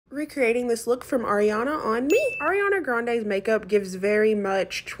recreating this look from Ariana on me. Ariana Grande's makeup gives very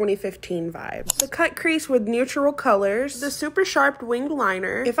much 2015 vibes. The cut crease with neutral colors, the super sharp winged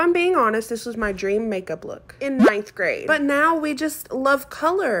liner. If I'm being honest, this was my dream makeup look in 9th grade. But now we just love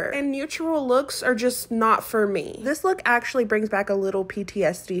color, and neutral looks are just not for me. This look actually brings back a little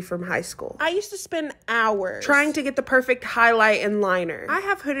PTSD from high school. I used to spend hours trying to get the perfect highlight and liner. I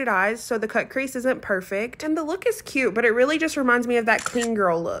have hooded eyes, so the cut crease isn't perfect, and the look is cute, but it really just reminds me of that clean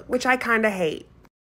girl look, which I kinda hate.